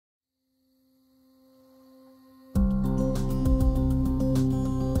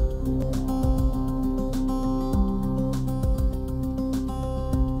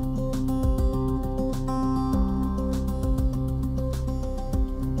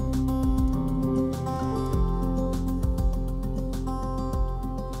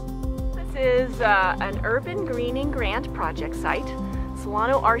an urban greening grant project site.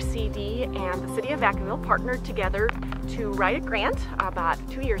 Solano RCD and the City of Vacaville partnered together to write a grant about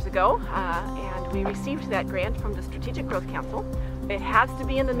 2 years ago, and we received that grant from the Strategic Growth Council. It has to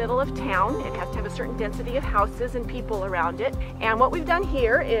be in the middle of town. It has to have a certain density of houses and people around it. And what we've done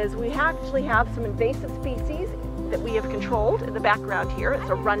here is we actually have some invasive species that we have controlled in the background here. It's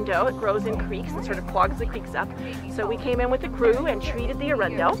arundo. It grows in creeks and sort of clogs the creeks up. So we came in with the crew and treated the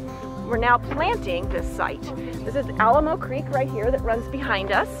arundo. We're now planting this site. This is Alamo Creek right here that runs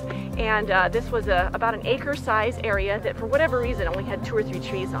behind us. And this was about an acre size area that for whatever reason only had 2 or 3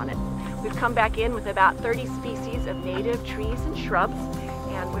 trees on it. We've come back in with about 30 species of native trees and shrubs,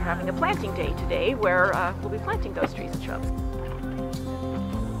 and we're having a planting day today where we'll be planting those trees and shrubs.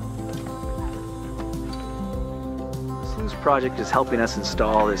 This project is helping us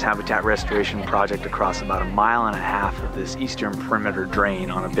install this habitat restoration project across about 1.5 miles of this eastern perimeter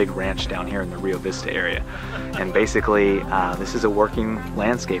drain on a big ranch down here in the Rio Vista area. And basically, this is a working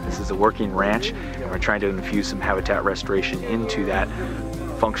landscape. This is a working ranch, and we're trying to infuse some habitat restoration into that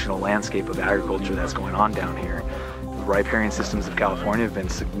functional landscape of agriculture that's going on down here. The riparian systems of California have been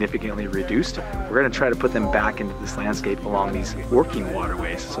significantly reduced. We're going to try to put them back into this landscape along these working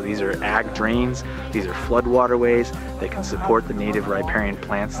waterways. So these are ag drains, these are flood waterways that can support the native riparian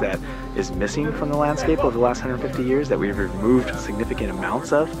plants that is missing from the landscape over the last 150 years that we've removed significant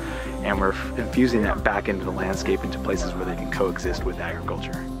amounts of, and we're infusing that back into the landscape into places where they can coexist with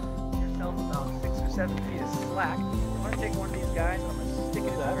agriculture. Yourself about 6 or 7 feet of slack. I'm going to take one of these guys and I'm going to stick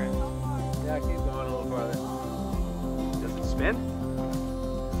it in the ground. Yeah, keep going a little farther. Does it spin?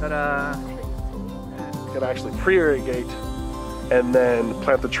 Ta-da! You can actually pre-irrigate and then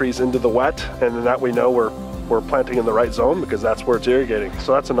plant the trees into the wet, and then that we know we're planting in the right zone because that's where it's irrigating.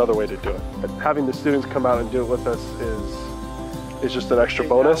 So that's another way to do it. Having the students come out and do it with us is just an extra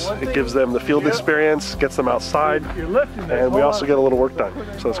bonus. It gives them the field experience, gets them outside, and we also get a little work done.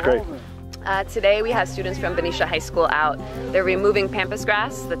 So it's great. Today we have students from Benicia High School out. They're removing pampas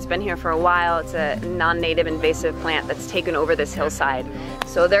grass that's been here for a while. It's a non-native invasive plant that's taken over this hillside.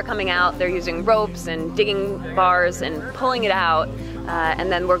 So they're coming out, they're using ropes and digging bars and pulling it out,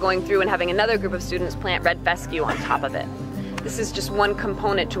 and then we're going through and having another group of students plant red fescue on top of it. This is just one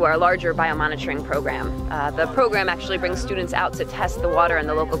component to our larger biomonitoring program. The program actually brings students out to test the water in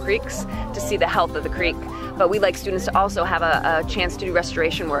the local creeks to see the health of the creek. But we'd like students to also have a chance to do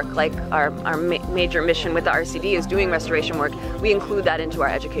restoration work, like our major mission with the RCD is doing restoration work. We include that into our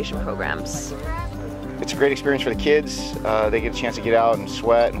education programs. It's a great experience for the kids. They get a chance to get out and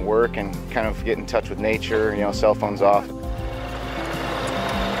sweat and work and kind of get in touch with nature, you know, cell phones off.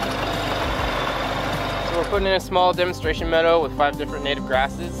 So we're putting in a small demonstration meadow with 5 different native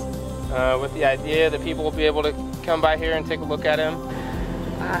grasses with the idea that people will be able to come by here and take a look at them.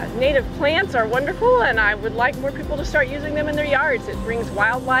 Native plants are wonderful, and I would like more people to start using them in their yards. It brings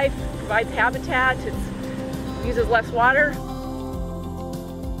wildlife, provides habitat, it uses less water.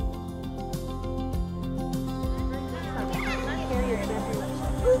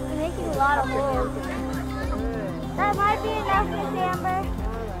 We're making a lot of holes. That might be enough, Miss Amber.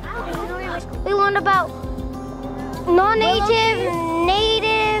 We learned about non-native,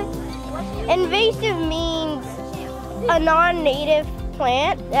 native. Invasive means a non-native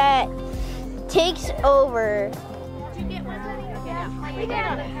plant that takes over. No,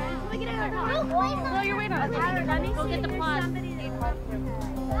 you're waiting on it. Go get the pot.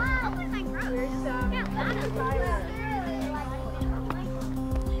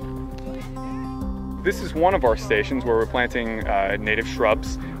 This is one of our stations where we're planting native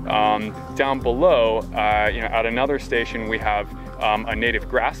shrubs. Down below, at another station, we have a native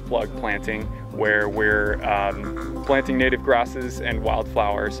grass plug planting where we're planting native grasses and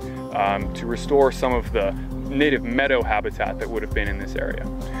wildflowers to restore some of the native meadow habitat that would have been in this area.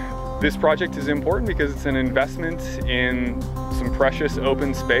 This project is important because it's an investment in some precious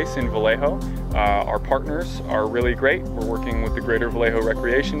open space in Vallejo. Our partners are really great. We're working with the Greater Vallejo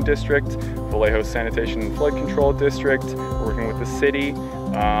Recreation District, Vallejo Sanitation and Flood Control District, we're working with the city.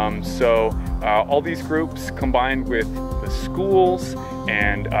 All these groups combined with the schools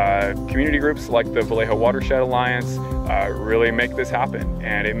and community groups like the Vallejo Watershed Alliance really make this happen,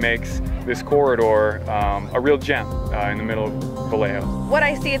 and it makes this corridor a real gem in the middle of Vallejo. What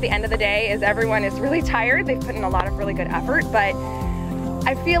I see at the end of the day is everyone is really tired. They've put in a lot of really good effort, but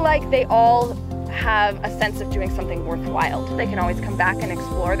I feel like they all have a sense of doing something worthwhile. They can always come back and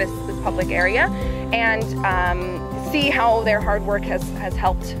explore this public area and see how their hard work has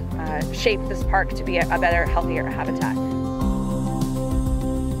helped shape this park to be a better, healthier habitat.